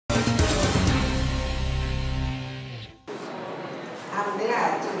I'm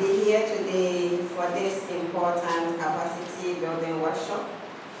glad to be here today for this important capacity building workshop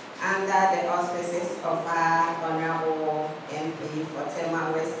under the auspices of our Honorable MP for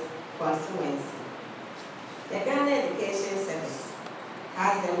Tema West constituency. The Ghana Education Service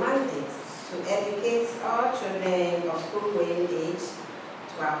has the mandate to educate all children of school-going age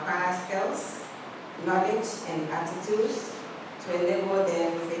to acquire skills, knowledge, and attitudes to enable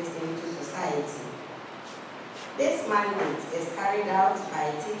them fit into society. This mandate is carried out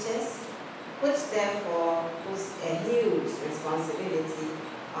by teachers, which therefore puts a huge responsibility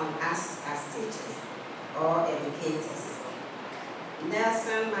on us as teachers or educators.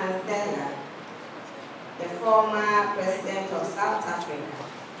 Nelson Mandela, the former president of South Africa,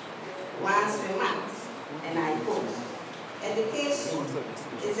 once remarked, and I quote, "Education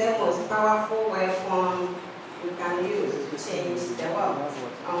is the most powerful weapon we can use to change the world,"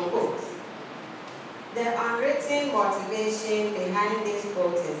 unquote. The unwritten motivation behind this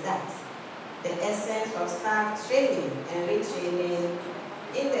quote is that the essence of staff training and retraining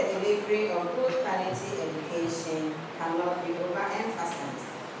in the delivery of good quality education cannot be overemphasized.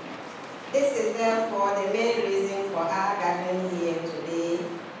 This is therefore the main reason for our gathering here today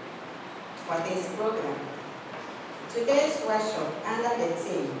for this program. Today's workshop under the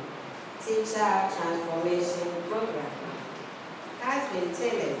theme Teacher Transformation Program has been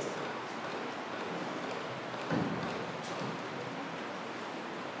tailored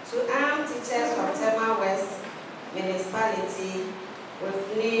to arm teachers of Tema West municipality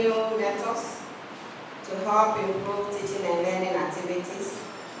with new methods to help improve teaching and learning activities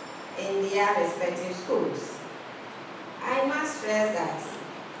in their respective schools. I must stress that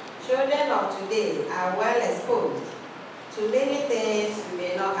children of today are well exposed to many things we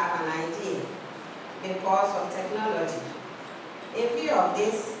may not have an idea because of technology. In view of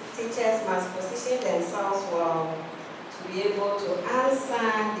this, teachers must position themselves well to be able to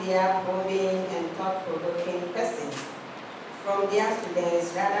answer their probing and thought-provoking questions from their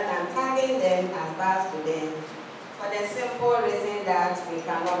students rather than tagging them as bad students for the simple reason that we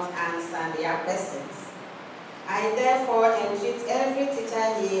cannot answer their questions. I therefore entreat every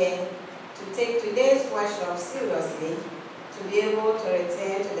teacher here to take today's workshop seriously to be able to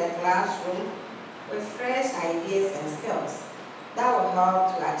return to the classroom with fresh ideas and skills that will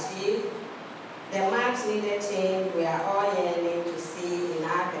help to achieve the much needed change we are all yearning to see in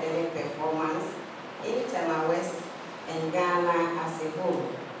our academic performance in Tema West and Ghana as a whole.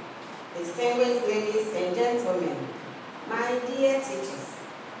 Distinguished ladies and gentlemen, my dear teachers,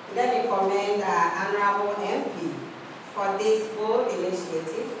 let me commend our Honorable MP for this bold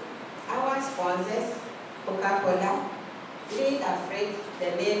initiative, our sponsors, Coca Cola, LeadAfrique,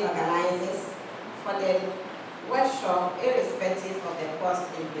 the main organizers, for the workshop irrespective of the cost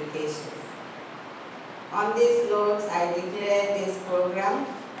implications. On this note, I declare this program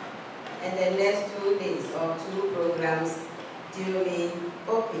and the next 2 days or 2 programs duly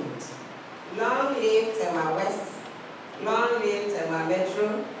opened. Long live Tema West, long live Tema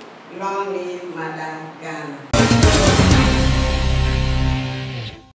Metro, long live Mother Ghana.